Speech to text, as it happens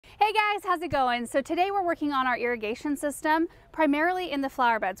Hey guys, how's it going? So today we're working on our irrigation system, primarily in the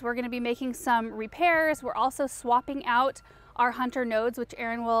flower beds. We're going to be making some repairs. We're also swapping out our hunter nodes, which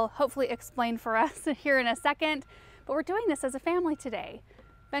Aaron will hopefully explain for us here in a second. But we're doing this as a family today.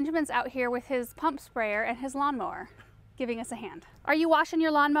 Benjamin's out here with his pump sprayer and his lawnmower, giving us a hand. Are you washing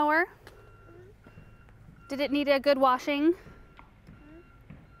your lawnmower? Did it need a good washing?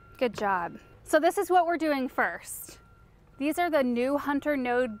 Good job. So this is what we're doing first. These are the new Hunter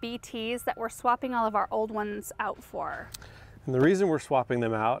Node BTs that we're swapping all of our old ones out for. And the reason we're swapping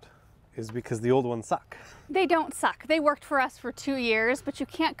them out is because the old ones suck. They don't suck. They worked for us for 2 years, but you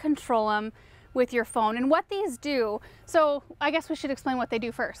can't control them with your phone. And what these do, so I guess we should explain what they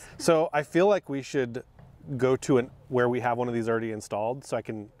do first. So I feel like we should go to where we have one of these already installed so I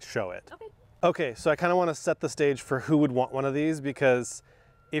can show it. Okay, so I kind of want to set the stage for who would want one of these, because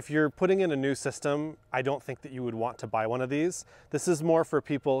if you're putting in a new system, I don't think that you would want to buy one of these. This is more for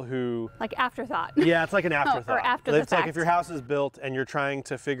people who... Like afterthought. Yeah, it's like an afterthought. Or after the fact. It's like if your house is built and you're trying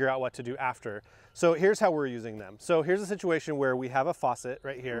to figure out what to do after. So here's how we're using them. So here's a situation where we have a faucet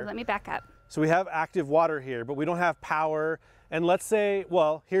right here. Let me back up. So we have active water here, but we don't have power. And let's say,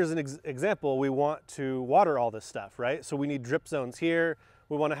 well, here's an example. We want to water all this stuff, right? So we need drip zones here.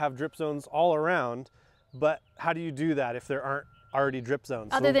 We want to have drip zones all around. But how do you do that if there aren't already drip zones?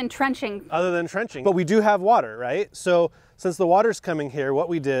 Other than trenching. Other than trenching. But we do have water, right? So since the water's coming here, what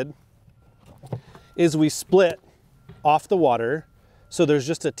we did is we split off the water. So there's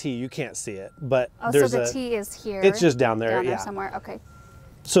just a T, you can't see it, but there's so the T is here. It's just down there, yeah. Somewhere, okay.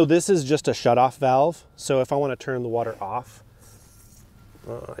 So this is just a shut-off valve. So if I want to turn the water off,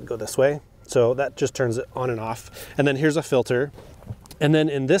 I'd go this way. So that just turns it on and off. And then here's a filter. And then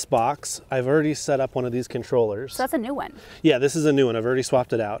in this box, I've already set up one of these controllers. So that's a new one. Yeah, this is a new one. I've already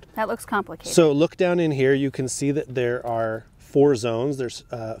swapped it out. That looks complicated. So look down in here, you can see that there are 4 zones. There's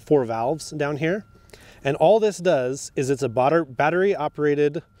 4 valves down here. And all this does is it's a battery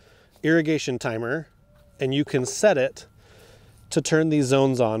operated irrigation timer, and you can set it to turn these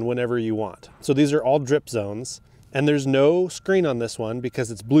zones on whenever you want. So these are all drip zones, and there's no screen on this one because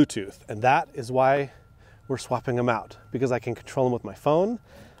it's Bluetooth. And that is why we're swapping them out, because I can control them with my phone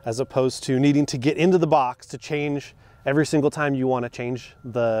as opposed to needing to get into the box to change every single time you want to change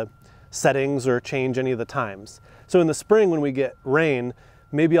the settings or change any of the times. So in the spring when we get rain,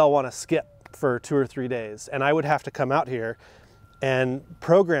 maybe I'll want to skip for 2 or 3 days, and I would have to come out here and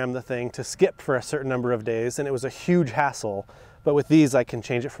program the thing to skip for a certain number of days, and it was a huge hassle. But with these I can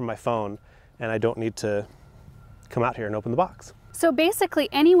change it from my phone and I don't need to come out here and open the box. So basically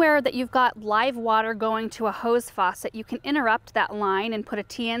anywhere that you've got live water going to a hose faucet, you can interrupt that line and put a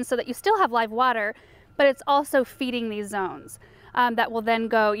T in so that you still have live water, but it's also feeding these zones that will then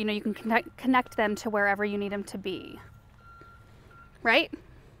go, you know, you can connect them to wherever you need them to be, right?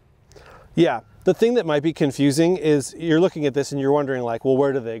 Yeah, the thing that might be confusing is you're looking at this and you're wondering like, well,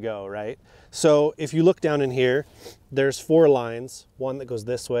 where do they go, right? So if you look down in here, there's 4 lines, one that goes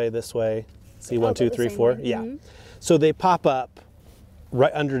this way, see 1, 2, 3, 4, yeah. So they pop up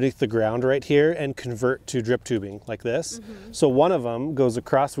right underneath the ground right here and convert to drip tubing like this. So one of them goes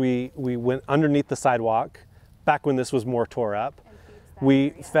across, we went underneath the sidewalk back when this was more tore up.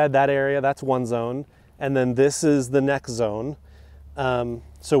 We fed that area, that's one zone. And then this is the next zone.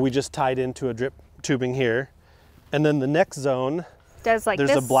 So we just tied into a drip tubing here. And then the next zone, there's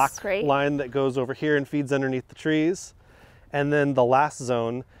a black line that goes over here and feeds underneath the trees. And then the last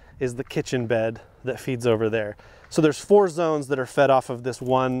zone is the kitchen bed that feeds over there. So there's 4 zones that are fed off of this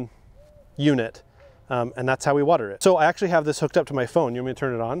one unit, and that's how we water it. So I actually have this hooked up to my phone. You want me to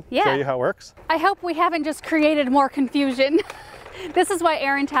turn it on? Yeah. Show you how it works? I hope we haven't just created more confusion. This is why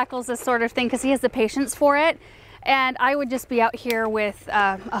Aaron tackles this sort of thing, because he has the patience for it. And I would just be out here with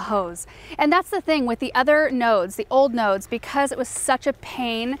a hose. And that's the thing with the other nodes, the old nodes, because it was such a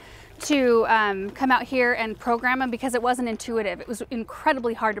pain to come out here and program them because it wasn't intuitive. It was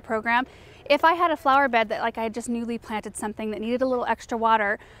incredibly hard to program. If I had a flower bed that like I had just newly planted something that needed a little extra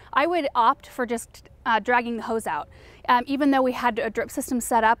water, I would opt for just dragging the hose out. Even though we had a drip system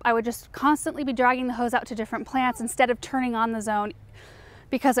set up, I would just constantly be dragging the hose out to different plants instead of turning on the zone,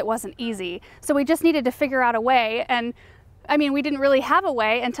 because it wasn't easy. So we just needed to figure out a way, and I mean, we didn't really have a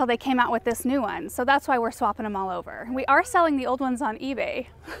way until they came out with this new one. So that's why we're swapping them all over. We are selling the old ones on eBay,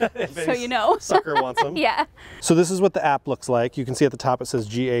 so you know. Sucker wants them. Yeah. So this is what the app looks like. You can see at the top it says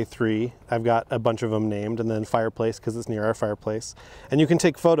GA3. I've got a bunch of them named, and then fireplace because it's near our fireplace. And you can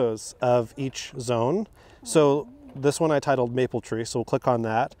take photos of each zone. So this one I titled Maple Tree, so we'll click on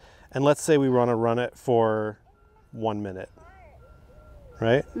that. And let's say we want to run it for 1 minute.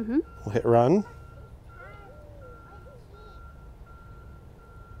 Right? We'll hit run.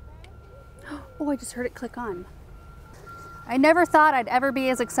 Oh, I just heard it click on. I never thought I'd ever be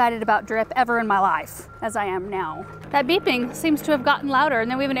as excited about drip ever in my life as I am now. That beeping seems to have gotten louder, and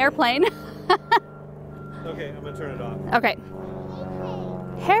then we have an airplane. Okay, I'm gonna turn it off. Okay.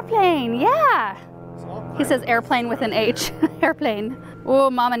 Airplane, yeah. He says airplane with an H. Airplane. Oh,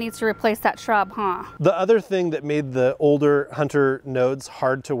 Mama needs to replace that shrub, huh? The other thing that made the older Hunter nodes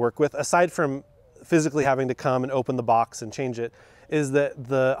hard to work with, aside from physically having to come and open the box and change it, is that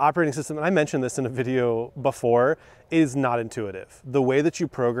the operating system, and I mentioned this in a video before, is not intuitive. The way that you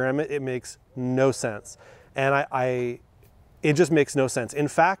program it, it makes no sense. And it just makes no sense. In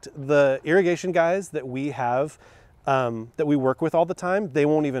fact, the irrigation guys that we have, that we work with all the time, they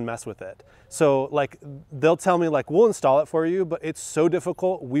won't even mess with it. So like, they'll tell me like, we'll install it for you, but it's so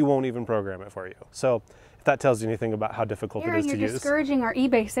difficult, we won't even program it for you. So if that tells you anything about how difficult it is to use. You're discouraging our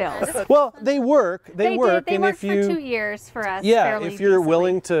eBay sales. Well, they work. They work. They and worked if you, for 2 years for us. Yeah, if you're decently.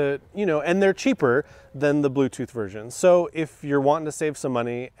 willing to, you know, and they're cheaper than the Bluetooth version. So if you're wanting to save some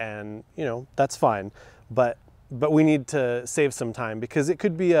money, and you know, that's fine. But we need to save some time, because it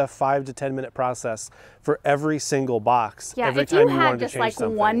could be a 5 to 10 minute process for every single box. Yeah, every if time you had just like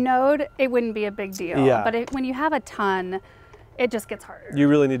something. one node, it wouldn't be a big deal. Yeah. But when you have a ton, it just gets harder. You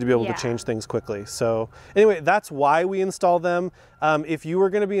really need to be able Yeah. to change things quickly. So anyway, that's why we install them. If you were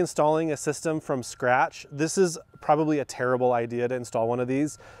going to be installing a system from scratch, this is probably a terrible idea to install one of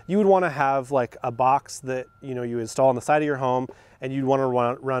these. You would want to have like a box that, you know, you install on the side of your home, and you'd want to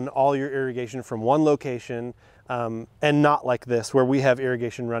run all your irrigation from one location, and not like this where we have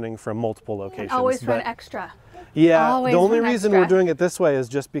irrigation running from multiple locations. And always run extra. Yeah, Always the only run reason extra. we're doing it this way is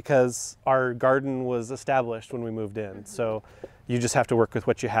just because our garden was established when we moved in. So you just have to work with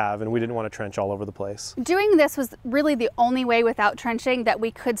what you have, and we didn't want to trench all over the place. Doing this was really the only way without trenching that we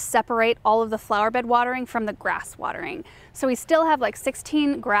could separate all of the flower bed watering from the grass watering. So we still have like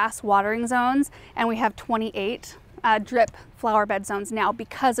 16 grass watering zones, and we have 28 drip flower bed zones now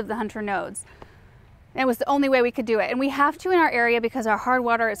because of the Hunter nodes. It was the only way we could do it. And we have to in our area because our hard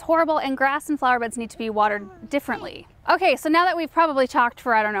water is horrible, and grass and flower beds need to be watered differently. Okay, so now that we've probably talked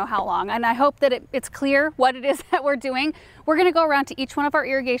for I don't know how long, and I hope that it's clear what it is that we're doing, we're gonna go around to each one of our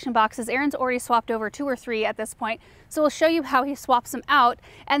irrigation boxes. Aaron's already swapped over 2 or 3 at this point. So we'll show you how he swaps them out.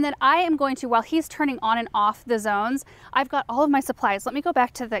 And then I am going to, while he's turning on and off the zones, I've got all of my supplies. Let me go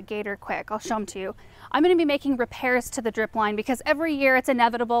back to the gator quick. I'll show them to you. I'm going to be making repairs to the drip line because every year it's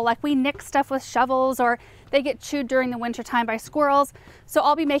inevitable. Like we nick stuff with shovels, or they get chewed during the winter time by squirrels. So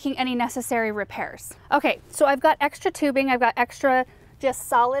I'll be making any necessary repairs. Okay, so I've got extra tubing. I've got extra just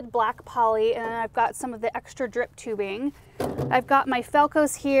solid black poly, and I've got some of the extra drip tubing. I've got my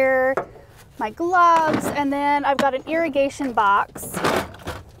Felcos here, my gloves, and then I've got an irrigation box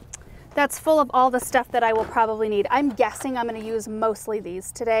that's full of all the stuff that I will probably need. I'm guessing I'm going to use mostly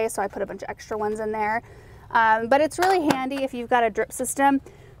these today, so I put a bunch of extra ones in there. But it's really handy if you've got a drip system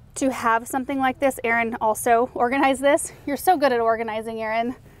to have something like this. Aaron also organized this. You're so good at organizing,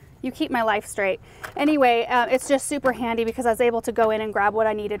 Aaron. You keep my life straight. Anyway, it's just super handy because I was able to go in and grab what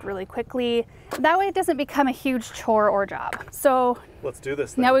I needed really quickly. That way it doesn't become a huge chore or job. So let's do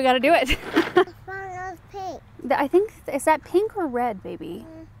this then. Now we got to do it. Pink. I think, is that pink or red, baby?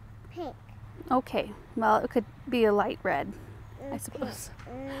 Pink. Okay, well, it could be a light red, I suppose.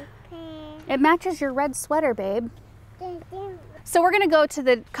 Pink. It matches your red sweater, babe. Pink. So we're going to go to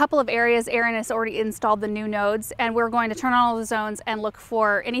the couple of areas Aaron has already installed the new nodes, and we're going to turn on all the zones and look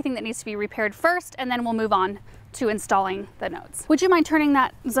for anything that needs to be repaired first, and then we'll move on to installing the nodes. Would you mind turning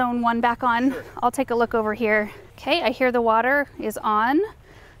that zone 1 back on? Sure. I'll take a look over here. Okay, I hear the water is on.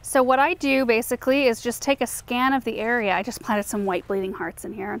 So what I do basically is just take a scan of the area. I just planted some white bleeding hearts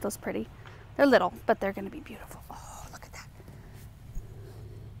in here. Aren't those pretty? They're little, but they're going to be beautiful. Oh, look at that.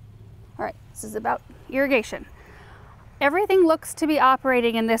 All right, this is about irrigation. Everything looks to be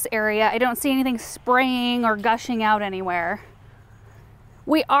operating in this area. I don't see anything spraying or gushing out anywhere.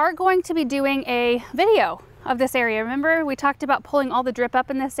 We are going to be doing a video of this area. Remember, we talked about pulling all the drip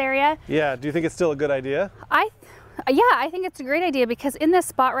up in this area? Yeah, do you think it's still a good idea? Yeah, I think it's a great idea because in this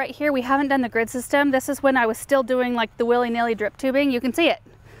spot right here, we haven't done the grid system. This is when I was still doing like the willy-nilly drip tubing. You can see it.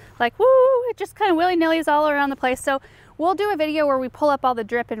 Like, woo, it just kind of willy-nilly's all around the place. So we'll do a video where we pull up all the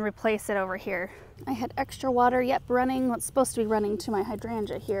drip and replace it over here. I had extra water, yep, running. What's supposed to be running to my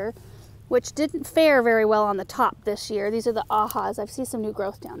hydrangea here, which didn't fare very well on the top this year. These are the ahas. I see some new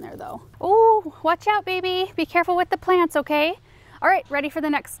growth down there though. Oh, watch out, baby. Be careful with the plants, okay? All right, ready for the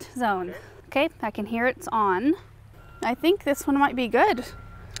next zone. Okay, I can hear it's on. I think this one might be good.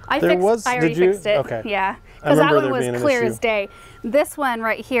 I already fixed it. Okay. Yeah, because that one was clear issue. as day. This one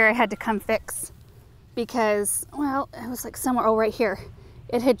right here I had to come fix because, well, it was like somewhere, oh, right here.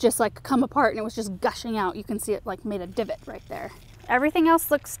 it had just like come apart and it was just gushing out. You can see it like made a divot right there. Everything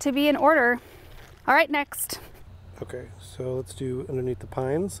else looks to be in order. All right, next. Okay, so let's do underneath the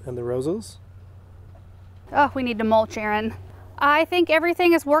pines and the roses. Oh, we need to mulch, Aaron. I think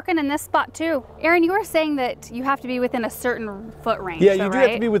everything is working in this spot too. Aaron, you were saying that you have to be within a certain foot range. Yeah, though, you do right?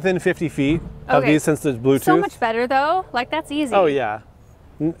 have to be within 50 feet of these since there's Bluetooth. So much better though. Like that's easy. Oh yeah.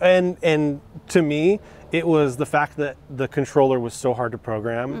 And to me, it was the fact that the controller was so hard to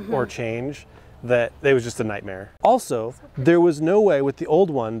program or change that it was just a nightmare. Also, there was no way with the old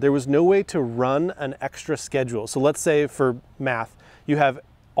one, there was no way to run an extra schedule. So let's say for math, you have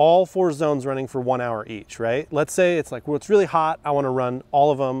all 4 zones running for 1 hour each, right? Let's say it's like, well, it's really hot. I want to run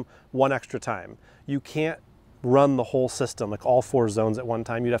all of them 1 extra time. You can't run the whole system, like all 4 zones at one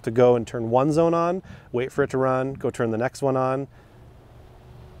time. You'd have to go and turn one zone on, wait for it to run, go turn the next one on.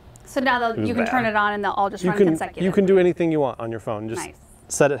 So now you can turn it on and they'll all just run consecutively. You can do anything you want on your phone. Just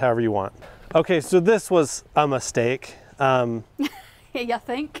set it however you want. Okay, so this was a mistake. You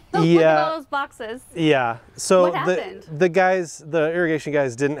think? Yeah. Look at all those boxes. Yeah. So what happened? the irrigation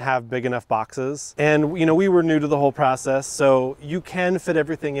guys didn't have big enough boxes, and you know we were new to the whole process. So you can fit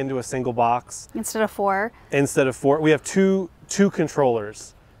everything into a single box instead of 4. Instead of 4, we have two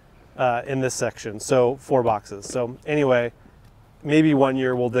controllers in this section, so 4 boxes. So anyway, maybe one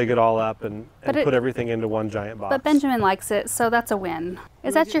year we'll dig it all up and put everything into one giant box. But Benjamin likes it, so that's a win.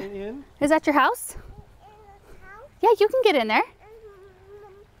 Is that your house? Yeah, you can get in there.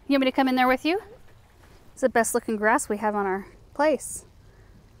 You want me to come in there with you? It's the best looking grass we have on our place.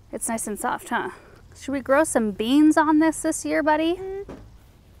 It's nice and soft, huh? Should we grow some beans on this year, buddy?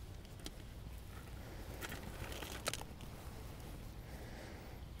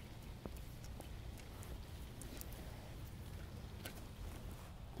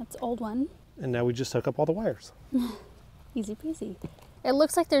 That's the old one. And now we just hook up all the wires. Easy peasy. It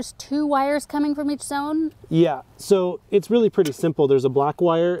looks like there's 2 wires coming from each zone. Yeah, so it's really pretty simple. There's a black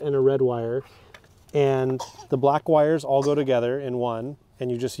wire and a red wire, and the black wires all go together in one,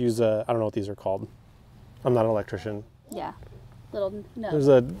 and you just use I don't know what these are called. I'm not an electrician. Yeah, no.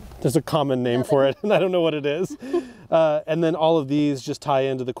 There's a common name for it, and I don't know what it is. And then all of these just tie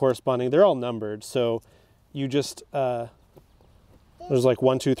into the corresponding, they're all numbered, so you just, there's like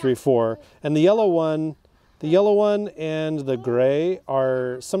 1, 2, 3, 4, and the yellow one and the gray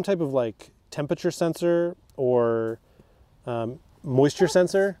are some type of like temperature sensor or moisture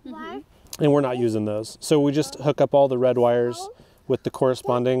sensor, and we're not using those. So we just hook up all the red wires with the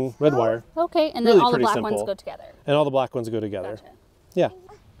corresponding red wire. Okay, and then all the black ones go together. And all the black ones go together. Gotcha. Yeah.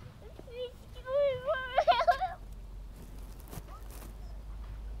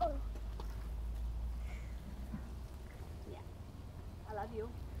 I love you.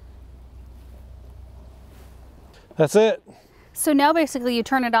 That's it. So now basically you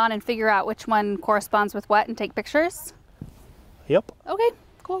turn it on and figure out which one corresponds with what and take pictures? Yep. Okay,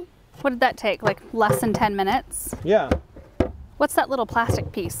 cool. What did that take? Like less than 10 minutes? Yeah. What's that little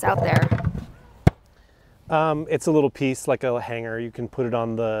plastic piece out there? It's a little piece, like a hanger. You can put it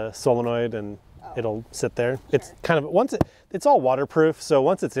on the solenoid and it'll sit there. Sure. It's kind of, it's all waterproof, so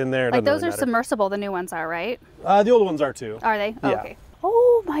once it's in there, it like those really are matter. submersible, the new ones are, right? The old ones are too. Are they? Oh, yeah. Okay.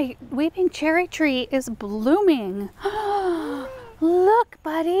 Oh, my weeping cherry tree is blooming. Look,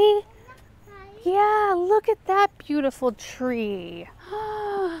 buddy. Yeah, look at that beautiful tree.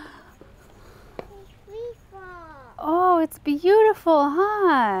 Oh, it's beautiful,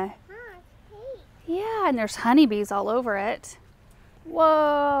 huh? Yeah, and there's honeybees all over it.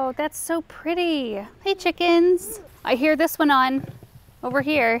 Whoa, that's so pretty. Hey, chickens. I hear this one on over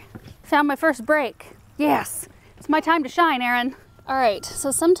here. Found my first break. Yes, it's my time to shine, Aaron. All right,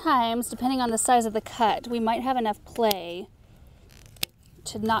 so sometimes, depending on the size of the cut, we might have enough play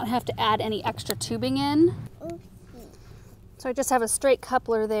to not have to add any extra tubing in. So I just have a straight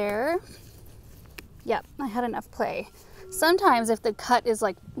coupler there. Yep, I had enough play. Sometimes if the cut is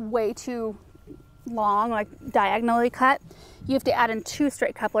like way too long, like diagonally cut, you have to add in 2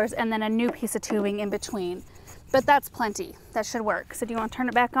 straight couplers and then a new piece of tubing in between. But that's plenty. That should work. So do you want to turn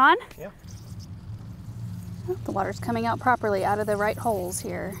it back on? Yeah. Oh, the water's coming out properly out of the right holes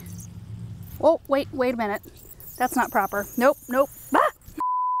here. Oh, wait a minute. That's not proper. Nope. Ah!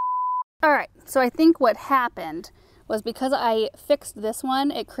 All right, so I think what happened was because I fixed this one,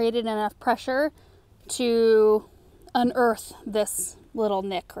 it created enough pressure to unearth this little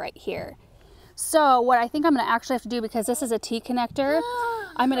nick right here. So what I think I'm gonna actually have to do, because this is a T connector,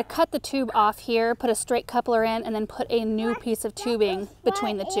 I'm gonna cut the tube off here, put a straight coupler in, and then put a new piece of tubing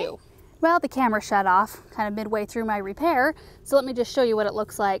between the two. Well, the camera shut off kind of midway through my repair, so let me just show you what it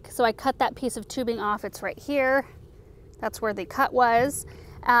looks like. So I cut that piece of tubing off, it's right here. That's where the cut was.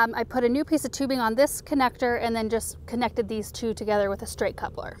 I put a new piece of tubing on this connector and then just connected these two together with a straight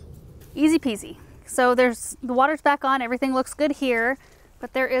coupler. Easy peasy. So the water's back on, everything looks good here,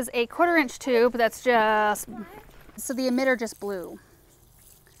 but there is a 1/4 inch tube that's just, so the emitter just blew.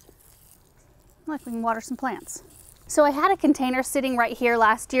 Like we can water some plants. So I had a container sitting right here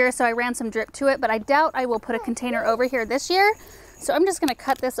last year, so I ran some drip to it, but I doubt I will put a container over here this year. So I'm just gonna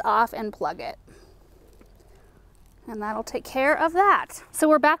cut this off and plug it. And that'll take care of that. So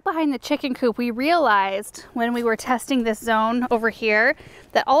we're back behind the chicken coop. We realized when we were testing this zone over here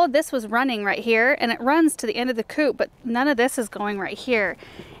that all of this was running right here, and it runs to the end of the coop, but none of this is going right here.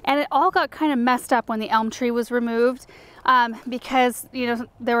 And it all got kind of messed up when the elm tree was removed. Because, you know,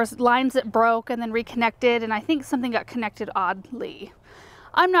 there was lines that broke and then reconnected, and I think something got connected oddly.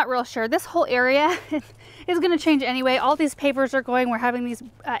 I'm not real sure. This whole area is going to change anyway. All these pavers are going. We're having these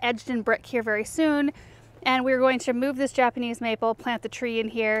edged in brick here very soon, and we're going to move this Japanese maple, plant the tree in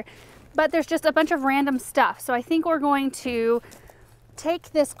here, but there's just a bunch of random stuff. So I think we're going to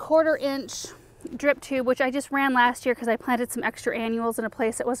take this 1/4 inch drip tube, which I just ran last year because I planted some extra annuals in a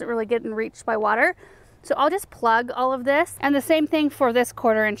place that wasn't really getting reached by water. So I'll just plug all of this, and the same thing for this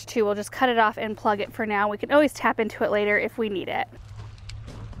 1/4 inch too. We'll just cut it off and plug it for now. We can always tap into it later if we need it.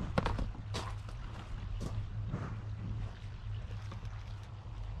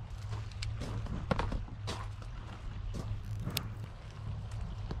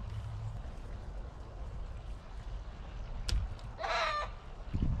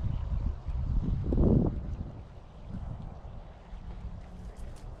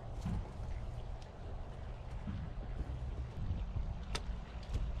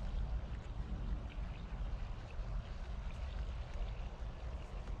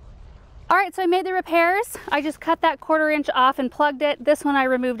 All right, so I made the repairs. I just cut that 1/4 inch off and plugged it. This one I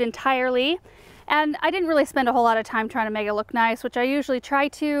removed entirely. And I didn't really spend a whole lot of time trying to make it look nice, which I usually try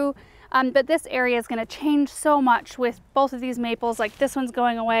to. But this area is gonna change so much with both of these maples. Like this one's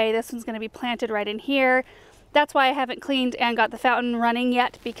going away, this one's gonna be planted right in here. That's why I haven't cleaned and got the fountain running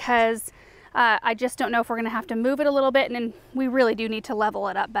yet, because I just don't know if we're gonna have to move it a little bit, and then we really do need to level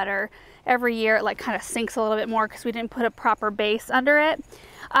it up better. Every year it like kind of sinks a little bit more because we didn't put a proper base under it.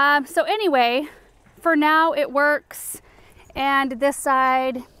 So anyway, for now it works, and this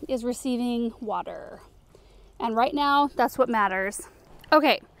side is receiving water. And right now, that's what matters.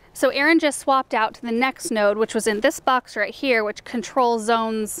 Okay, so Aaron just swapped out to the next node, which was in this box right here, which controls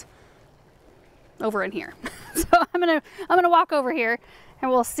zones over in here. So I'm gonna walk over here and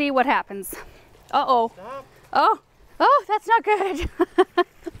we'll see what happens. Uh-oh. Oh, that's not good.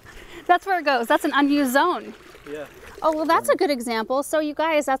 That's where it goes. That's an unused zone. Yeah. Oh, well, that's a good example. So you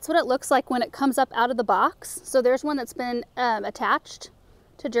guys, that's what it looks like when it comes up out of the box. So there's one that's been attached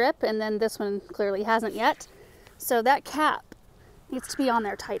to drip, and then this one clearly hasn't yet. So that cap needs to be on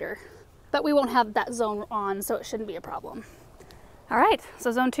there tighter, but we won't have that zone on, so it shouldn't be a problem. All right,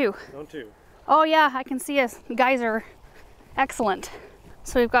 so zone 2. Zone 2. Oh yeah, I can see a geyser. Excellent.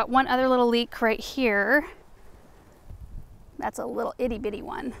 So we've got one other little leak right here. That's a little itty bitty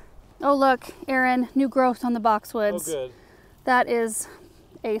one. Oh look, Aaron, new growth on the boxwoods. Oh good. That is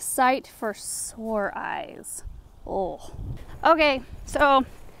a sight for sore eyes. Oh. Okay, so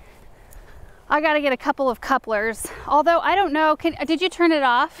I gotta get a couple of couplers. Although I don't know, did you turn it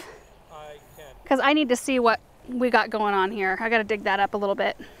off? I can. Because I need to see what we got going on here. I gotta dig that up a little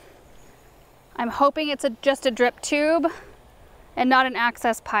bit. I'm hoping it's just a drip tube and not an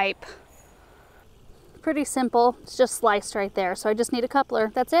access pipe. Pretty simple, it's just sliced right there. So I just need a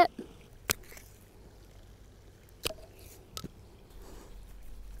coupler, that's it.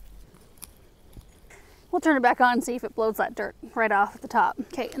 We'll turn it back on and see if it blows that dirt right off at the top.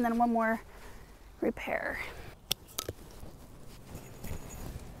 Okay, and then one more repair.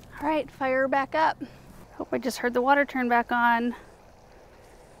 All right, fire back up. Hope I just heard the water turn back on.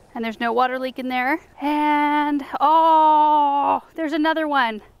 And there's no water leak in there. And, oh, there's another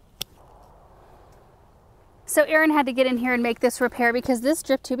one. So Aaron had to get in here and make this repair because this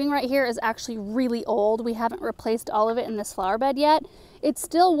drip tubing right here is actually really old. We haven't replaced all of it in this flower bed yet. It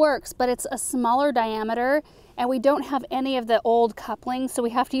still works, but it's a smaller diameter, and we don't have any of the old couplings, so we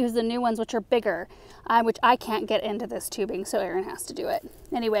have to use the new ones, which are bigger, which I can't get into this tubing, so Aaron has to do it.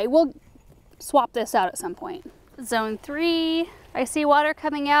 Anyway, we'll swap this out at some point. Zone 3, I see water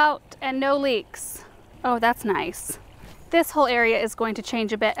coming out and no leaks. Oh, that's nice. This whole area is going to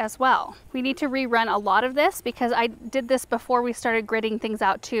change a bit as well. We need to rerun a lot of this because I did this before we started gridding things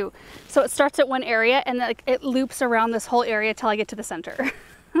out too. So it starts at one area and like it loops around this whole area till I get to the center,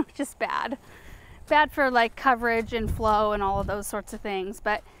 which is bad. Bad for like coverage and flow and all of those sorts of things.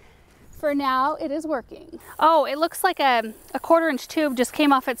 But For now, it is working. Oh, it looks like a 1/4-inch tube just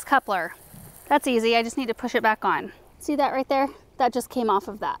came off its coupler. That's easy, I just need to push it back on. See that right there? That just came off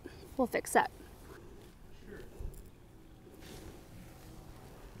of that. We'll fix that.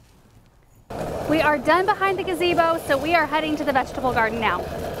 We are done behind the gazebo, so we are heading to the vegetable garden now.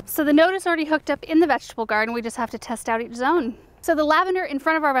 So the node is already hooked up in the vegetable garden. We just have to test out each zone. So the lavender in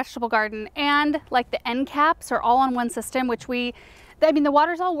front of our vegetable garden and like the end caps are all on one system, which the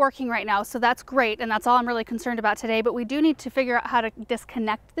water's all working right now, so that's great, and that's all I'm really concerned about today, but we do need to figure out how to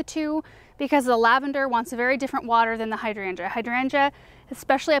disconnect the two because the lavender wants a very different water than the hydrangea. Hydrangea,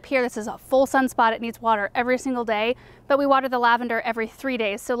 especially up here, this is a full sunspot, it needs water every single day, but we water the lavender every 3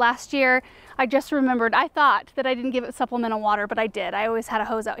 days. So last year, I just remembered, I thought that I didn't give it supplemental water, but I did. I always had a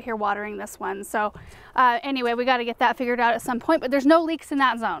hose out here watering this one. So anyway, we gotta get that figured out at some point, but there's no leaks in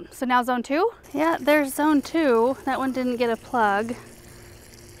that zone. So now zone 2? Yeah, there's zone 2. That one didn't get a plug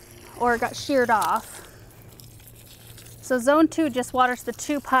or got sheared off. So zone 2 just waters the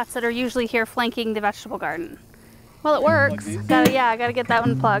 2 pots that are usually here flanking the vegetable garden. Well, it works. Gotta get that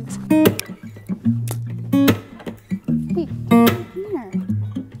one plugged. Hey, come here.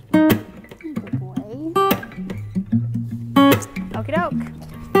 Good boy. Okie doke.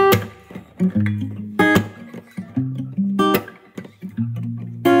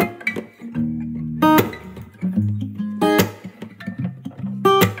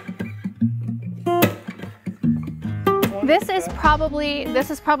 This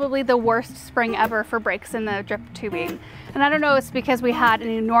is probably the worst spring ever for breaks in the drip tubing. And I don't know, it's because we had an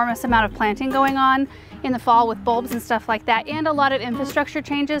enormous amount of planting going on in the fall with bulbs and stuff like that, and a lot of infrastructure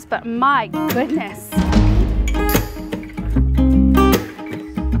changes, but my goodness.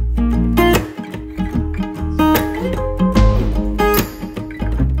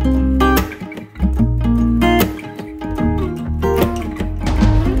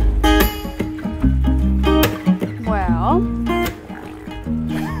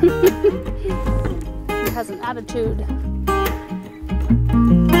 Has an attitude.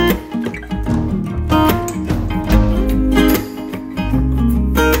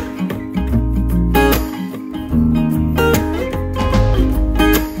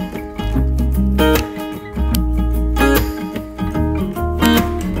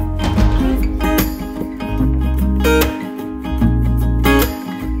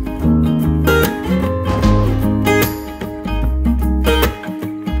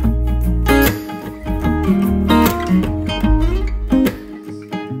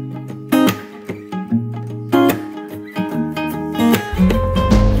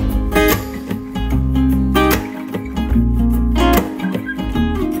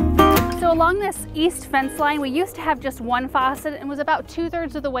 East fence line, we used to have just one faucet and was about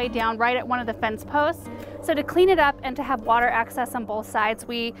 2/3 of the way down right at one of the fence posts. So to clean it up and to have water access on both sides,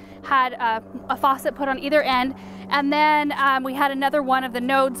 we had a faucet put on either end, and then we had another one of the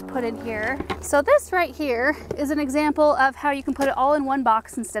nodes put in here. So this right here is an example of how you can put it all in one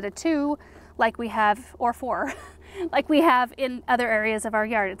box instead of 2, like we have, or 4, like we have in other areas of our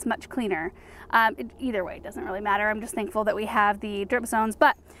yard. It's much cleaner. Either way, it doesn't really matter. I'm just thankful that we have the drip zones,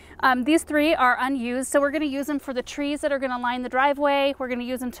 but these 3 are unused, so we're going to use them for the trees that are going to line the driveway. We're going to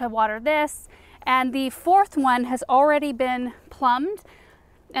use them to water this, and the 4th one has already been plumbed,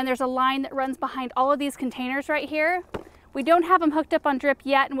 and there's a line that runs behind all of these containers right here. We don't have them hooked up on drip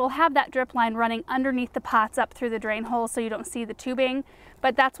yet, and we'll have that drip line running underneath the pots up through the drain hole so you don't see the tubing,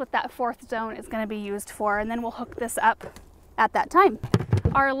 but that's what that 4th zone is going to be used for, and then we'll hook this up at that time.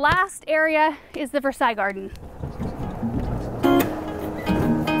 Our last area is the Versailles garden.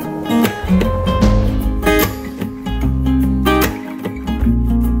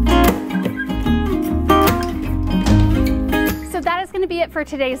 That is going to be it for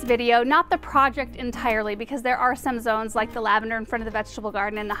today's video. Not the project entirely, because there are some zones like the lavender in front of the vegetable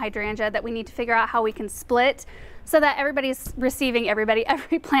garden and the hydrangea that we need to figure out how we can split so that every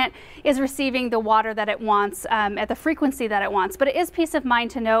plant is receiving the water that it wants at the frequency that it wants. But it is peace of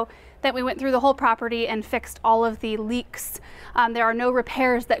mind to know that we went through the whole property and fixed all of the leaks. There are no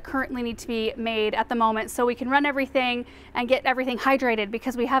repairs that currently need to be made at the moment, so we can run everything and get everything hydrated,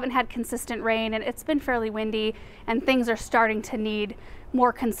 because we haven't had consistent rain and it's been fairly windy and things are starting to need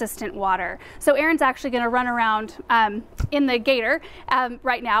more consistent water. So Aaron's actually going to run around in the gator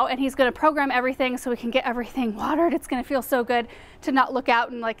right now, and he's going to program everything so we can get everything watered. It's going to feel so good to not look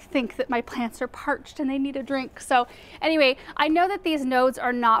out and like think that my plants are parched and they need a drink. So anyway, I know that these nodes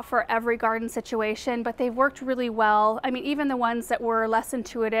are not for every garden situation, but they've worked really well. I mean, even the ones that were less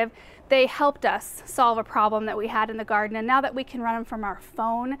intuitive, they helped us solve a problem that we had in the garden. And now that we can run them from our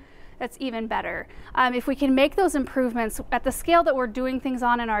phone, that's even better. If we can make those improvements at the scale that we're doing things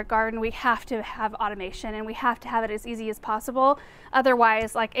on in our garden, we have to have automation and we have to have it as easy as possible.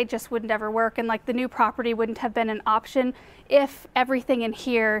 Otherwise, like, it just would never work, and like the new property wouldn't have been an option if everything in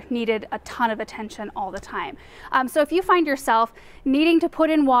here needed a ton of attention all the time. So if you find yourself needing to put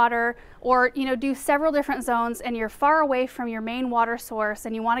in water or, you know, do several different zones and you're far away from your main water source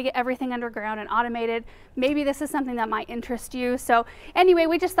and you want to get everything underground and automated, maybe this is something that might interest you. So anyway,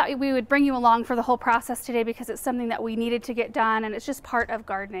 we just thought we would bring you along for the whole process today because it's something that we needed to get done, and it's just part of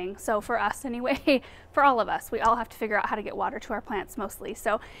gardening. So for us anyway, for all of us, we all have to figure out how to get water to our plants mostly.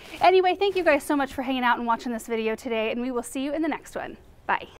 So anyway, thank you guys so much for hanging out and watching this video today, and we will see you in the next one. Bye.